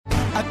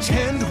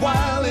Attend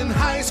while in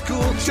high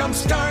school.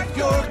 Jumpstart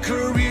your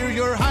career.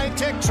 Your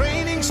high-tech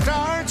training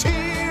starts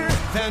here.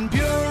 Van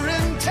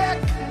Buren Tech.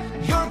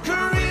 Your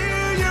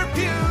career, your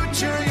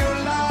future, your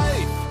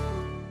life.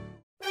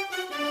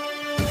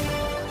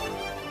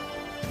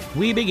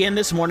 We begin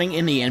this morning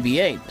in the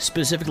NBA,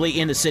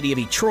 specifically in the city of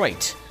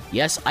Detroit.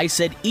 Yes, I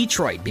said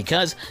Detroit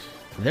because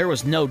there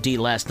was no D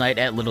last night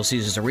at Little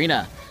Caesars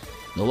Arena.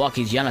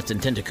 Milwaukee's Giannis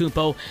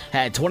Antetokounmpo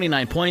had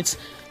 29 points,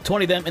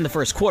 20 of them in the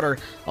first quarter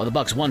of the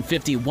Bucks'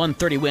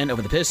 150-130 win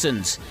over the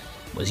Pistons.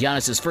 It was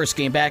Giannis' first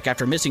game back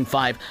after missing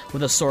 5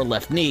 with a sore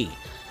left knee.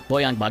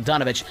 Bojan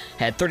Bogdanovic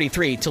had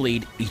 33 to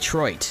lead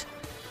Detroit.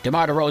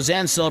 DeMar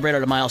DeRozan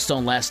celebrated a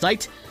milestone last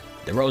night.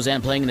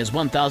 DeRozan playing in his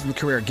 1,000th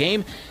career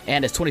game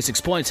and his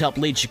 26 points helped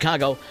lead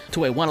Chicago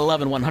to a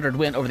 111-100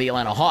 win over the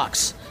Atlanta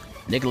Hawks.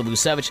 Nikola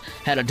Vucevic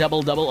had a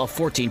double-double of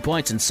 14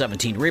 points and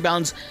 17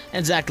 rebounds,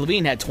 and Zach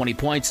LaVine had 20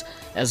 points,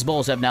 as the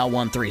Bulls have now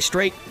won 3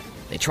 straight.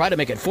 They try to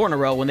make it 4 in a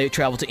row when they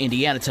travel to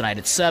Indiana tonight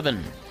at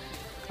 7.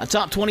 A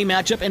top 20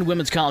 matchup in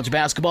women's college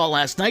basketball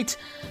last night.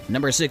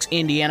 Number 6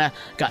 Indiana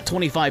got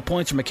 25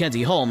 points from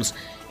Mackenzie Holmes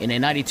in a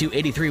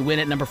 92-83 win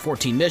at number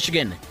 14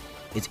 Michigan.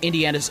 It's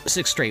Indiana's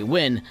 6th straight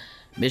win.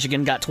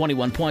 Michigan got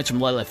 21 points from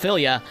Layla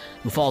Filia,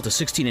 who fall to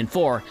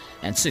 16-4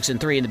 and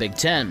 6-3 in the Big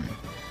Ten.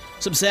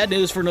 Some sad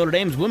news for Notre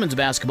Dame's women's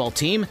basketball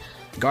team.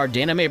 Guard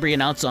Dana Mabry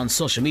announced on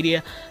social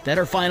media that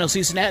her final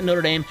season at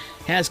Notre Dame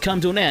has come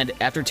to an end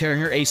after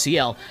tearing her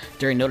ACL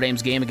during Notre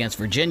Dame's game against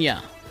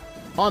Virginia.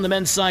 On the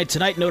men's side,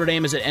 tonight Notre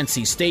Dame is at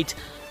NC State,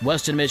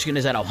 Western Michigan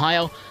is at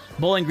Ohio,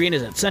 Bowling Green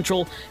is at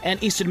Central,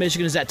 and Eastern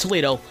Michigan is at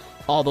Toledo.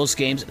 All those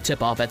games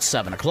tip off at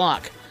 7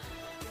 o'clock.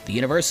 The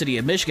University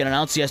of Michigan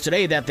announced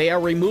yesterday that they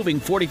are removing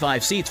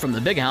 45 seats from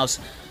the Big House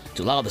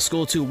to allow the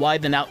school to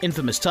widen the now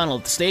infamous tunnel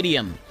at the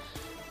stadium.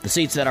 The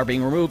seats that are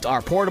being removed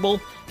are portable,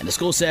 and the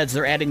school says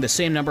they're adding the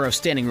same number of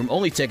standing room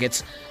only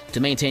tickets to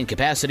maintain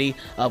capacity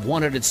of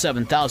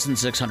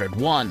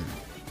 107,601.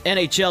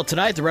 NHL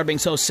tonight, the Red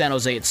Wings host San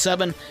Jose at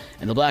 7,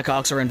 and the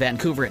Blackhawks are in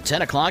Vancouver at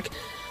 10 o'clock.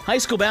 High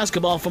school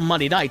basketball from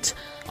Monday night.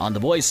 On the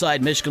boys'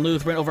 side, Michigan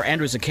Lutheran over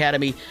Andrews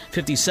Academy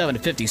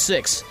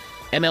 57-56.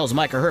 ML's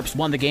Micah Herbst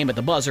won the game at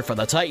the buzzer for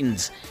the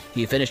Titans.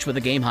 He finished with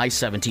a game-high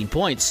 17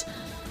 points.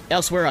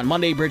 Elsewhere on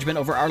Monday, Bridgman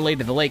over Our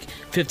Lady of the Lake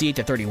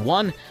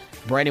 58-31.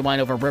 Brandywine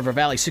over River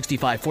Valley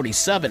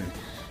 65-47.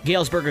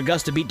 Galesburg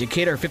Augusta beat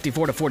Decatur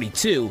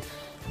 54-42.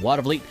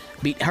 Watervliet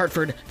beat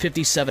Hartford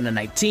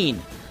 57-19.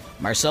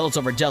 Marcellus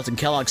over Delton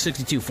Kellogg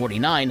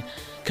 62-49.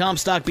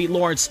 Comstock beat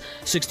Lawrence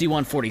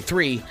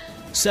 61-43.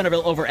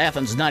 Centerville over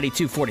Athens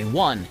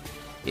 92-41.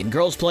 In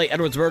girls play,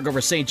 Edwardsburg over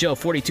St. Joe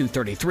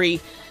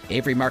 42-33.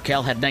 Avery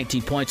Markel had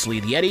 19 points to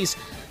lead the Eddies.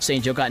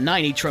 St. Joe got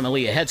 9 each from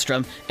Aaliyah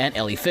Hedstrom and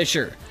Ellie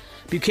Fisher.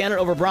 Buchanan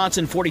over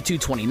Bronson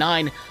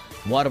 42-29.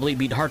 Watervliet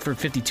beat Hartford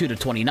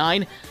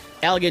 52-29.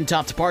 Allegan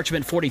topped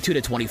Parchment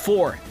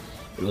 42-24.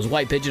 It was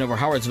White Pigeon over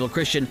Howardsville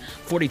Christian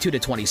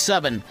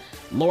 42-27.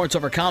 Lawrence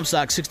over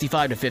Comstock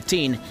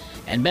 65-15.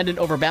 And Mendon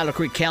over Battle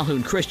Creek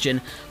Calhoun Christian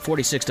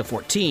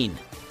 46-14.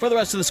 For the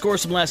rest of the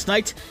scores from last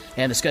night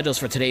and the schedules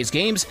for today's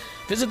games,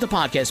 visit the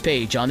podcast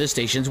page on this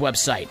station's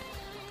website.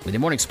 With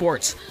your morning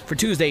sports for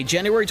Tuesday,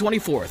 January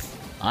 24th,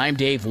 I'm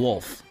Dave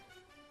Wolf.